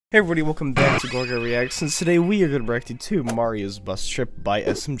Hey everybody, welcome back to GoronGuyReacts, and today we are going to be reacting to Mario's Bus Trip by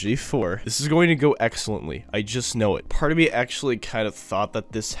SMG4. This is going to go excellently, I just know it. Part of me actually kind of thought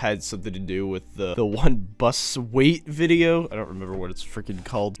that this had something to do with the one bus wait video. I don't remember what it's freaking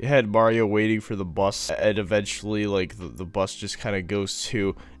called. It had Mario waiting for the bus, and eventually, like, the bus just kind of goes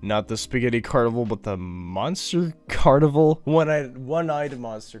to, not the Spaghetti Carnival, but the Monster Carnival? One-eyed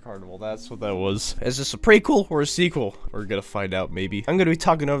Monster Carnival, that's what that was. Is this a prequel or a sequel? We're gonna find out, maybe. I'm gonna be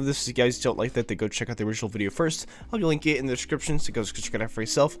talking over this. If you guys don't like that, then go check out the original video first. I'll link it in the description, so go check it out for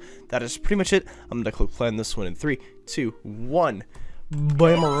yourself. That is pretty much it. I'm gonna click play on this one in 3, 2, 1.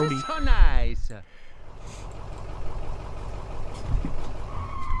 Bam-a-rody. So nice.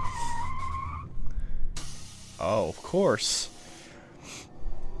 Oh, of course.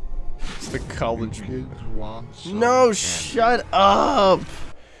 It's the college. No, shut up.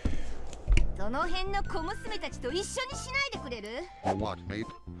 What, mate?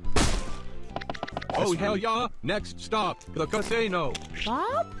 Oh, hell yeah. Next stop, the casino.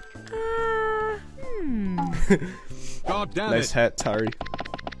 Bob? God damn Nice it. hat, Tari.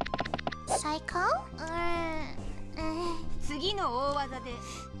 Psycho?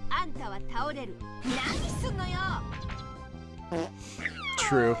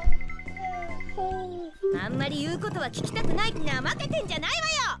 True.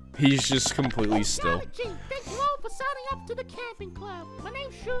 He's just completely still. Thank you all for signing up to the camping club. My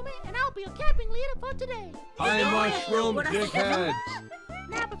name's Schumann, and I'll be your camping leader for today. I'm mushroom dickhead.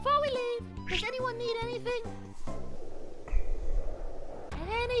 Now, before we leave, does anyone need anything?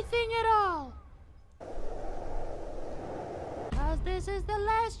 Anything at all? Because this is the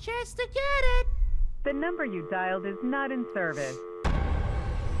last chance to get it. The number you dialed is not in service.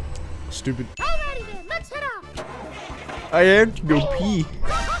 Stupid. Alrighty then, let's head off. I have to go pee.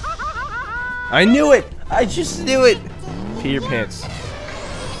 I knew it! I just knew it! Pee your pants.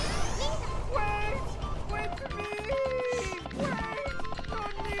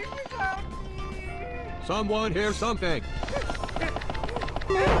 Someone hear something.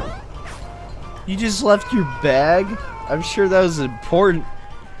 You just left your bag? I'm sure that was important.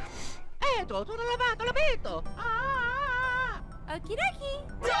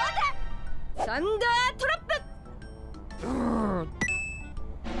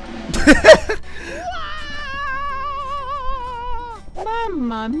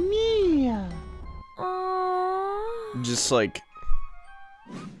 Mamma mia! Just like,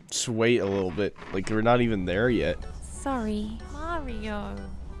 just wait a little bit. Like, we're not even there yet. Sorry. Mario.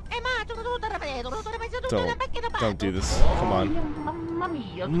 Don't do this. Come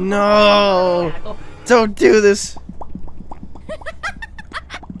on. No! Don't do this!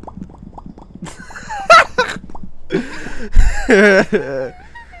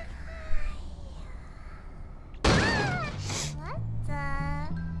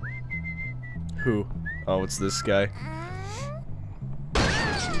 Who? Oh, it's this guy.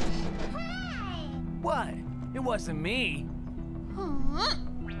 What? It wasn't me.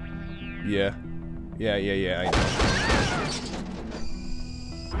 Yeah. Yeah, I know.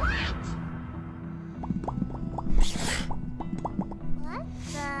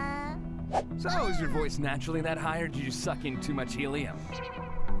 So, is your voice naturally that high, or did you suck in too much helium?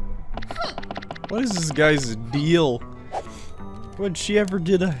 What is this guy's deal? What'd she ever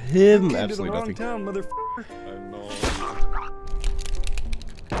do to him? Absolutely nothing. Town, motherfucker.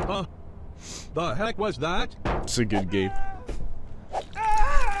 Huh? The heck was that? It's a good game.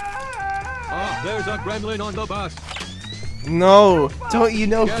 Ah, there's a gremlin on the bus. No! Don't you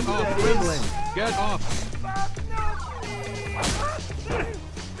know? Get off, gremlin. Get off.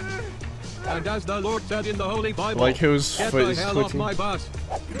 And as the Lord said in the Holy Bible, Like whose get foot the is hell off clicking? my bus.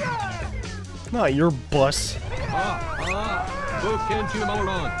 Not your bus. Book into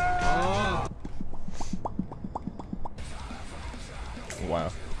moron.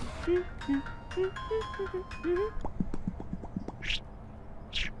 Wow.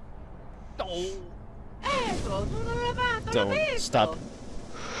 Don't stop.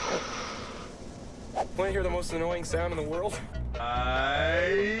 Want to hear the most annoying sound in the world? Oh,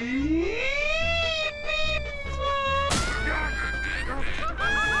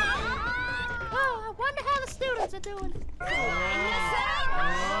 I wonder how the students are doing.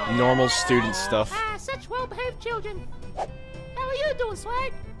 Normal student stuff. Such well-behaved children. How are you doing,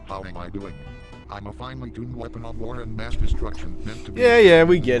 Swag? How am I doing? I'm a finely tuned weapon of war and mass destruction meant to be. Yeah,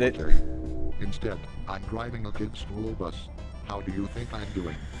 we get it. Instead, I'm driving a kid's school bus. How do you think I'm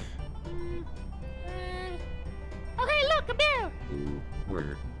doing? Okay, look, a bear. Ooh,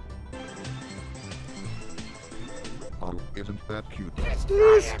 where? Oh, isn't that cute?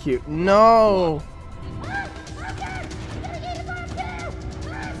 It's cute. No!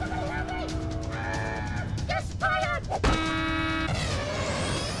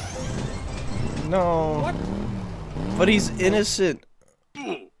 No. What? But he's innocent.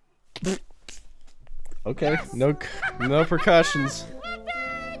 Okay, no precautions.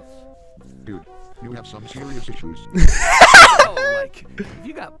 Dude, you have some serious issues. Oh, like, if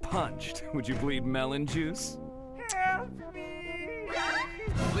you got punched, would you bleed melon juice?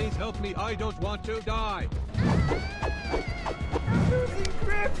 Please help me. I don't want to die.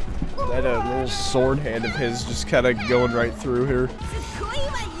 That little sword hand of his just kind of going right through her.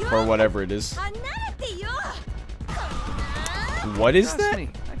 Or whatever it is. What is Trust that? me,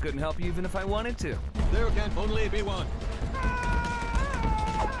 I couldn't help you even if I wanted to. There can only be one.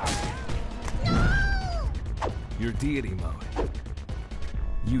 Your deity mode.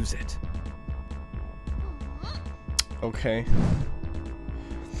 Use it. Okay.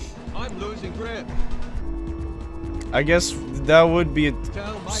 I'm losing grip. I guess that would be a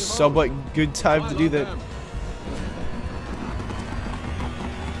Tell my somewhat host good time I to do love that. them.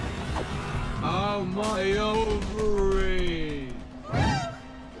 Oh, my ovaries.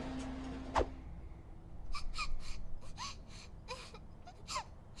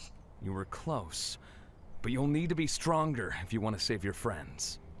 You were close, but you'll need to be stronger if you want to save your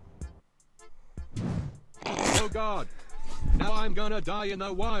friends. Oh, God. Now I'm gonna die in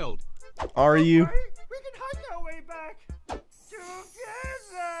the wild. Are you? We can hike our way back together.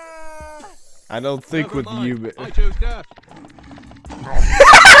 I don't think Never with mind. you, but I choose death.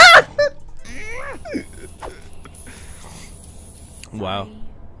 wow.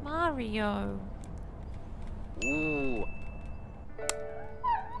 Mario.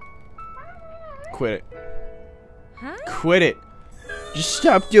 Quit it. Huh? Quit it. Just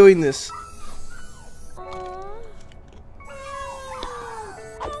stop doing this. Oh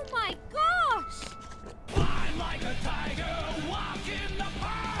my gosh!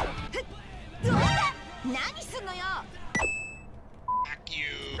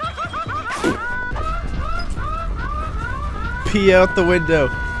 Pee out the window.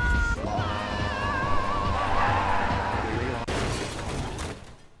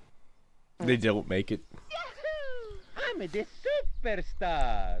 They don't make it. I'm the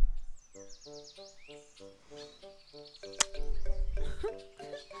superstar.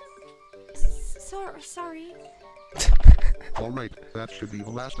 Sorry. Alright, that should be the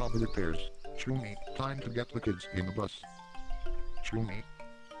last of the repairs. Shumi, time to get the kids in the bus. Shumi.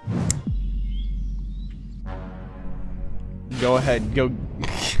 Go ahead, go. Come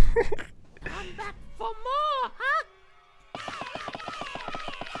back for more, huh?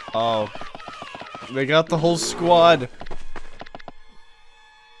 Oh. They got the whole squad.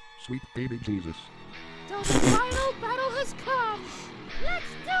 Sweet baby Jesus. The final battle has come. Let's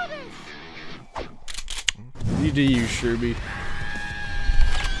do this. You do you, Sherby.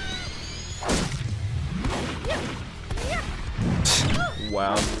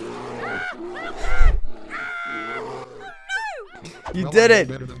 Wow. You Well, did I know it!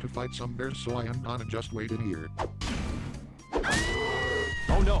 better than to fight some bears, so I am gonna just wait in here.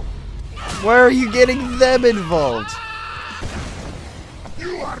 Oh no! Why are you getting them involved?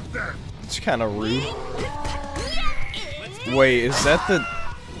 You are dead! It's kind of rude. Wait, is that the...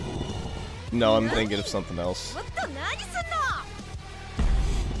 No, I'm thinking of something else.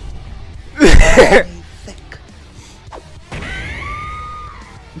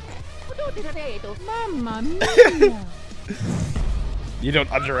 Mamma mia. You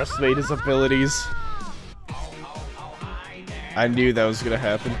don't underestimate his abilities. I knew that was gonna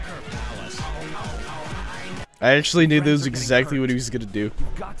happen. I actually knew that was exactly what he was gonna do.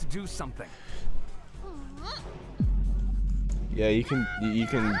 You've got to do something. Yeah, you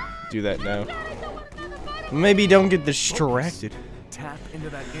can do that now. Maybe don't get distracted. Tap into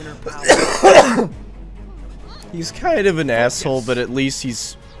that inner power. He's kind of an asshole, but at least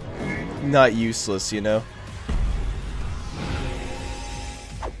he's not useless, you know?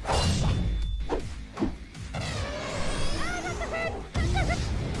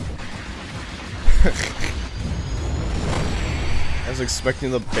 I was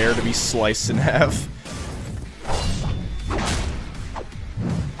expecting the bear to be sliced in half.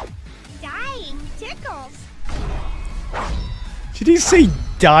 Dying tickles. Did he say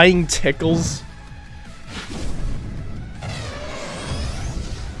dying tickles?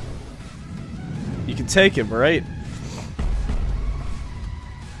 You can take him, right?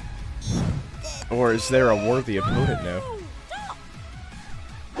 Or is there a worthy opponent now?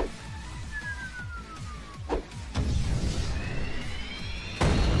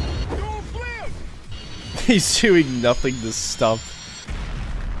 He's doing nothing to stop.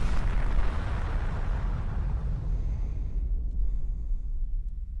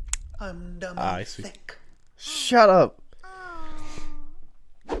 I'm dumb I and see. thick. Shut up.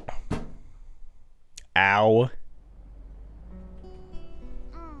 Ow.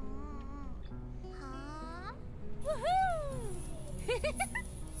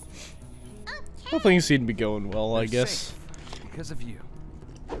 Well, things seem to be going well, I They're guess. safe because of you.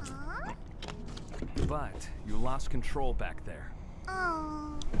 But you lost control back there.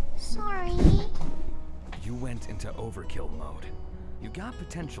 Oh, sorry. You went into overkill mode. You got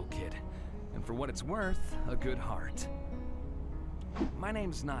potential, kid. And for what it's worth, a good heart. My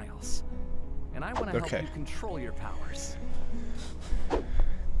name's Niles. And I want to help you control your powers.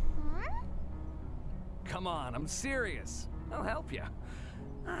 Come on, I'm serious. I'll help you.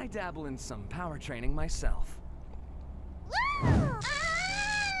 I dabble in some power training myself.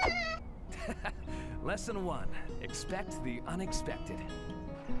 Lesson 1. Expect the unexpected.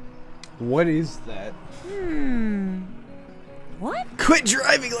 What is that? What? Quit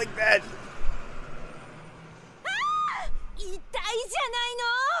driving like that!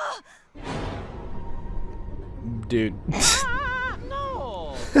 Dude.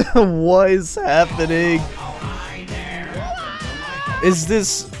 No! What is happening? Is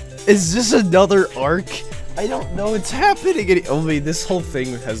this another arc? I don't know what's happening. I mean, this whole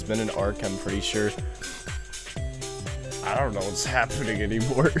thing has been an arc, I'm pretty sure. I don't know what's happening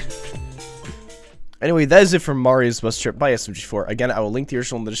anymore. Anyway, that is it for Mario's Bus Trip by SMG4. Again, I will link the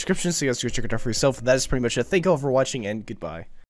original in the description so you guys can check it out for yourself. That is pretty much it. Thank you all for watching, and goodbye.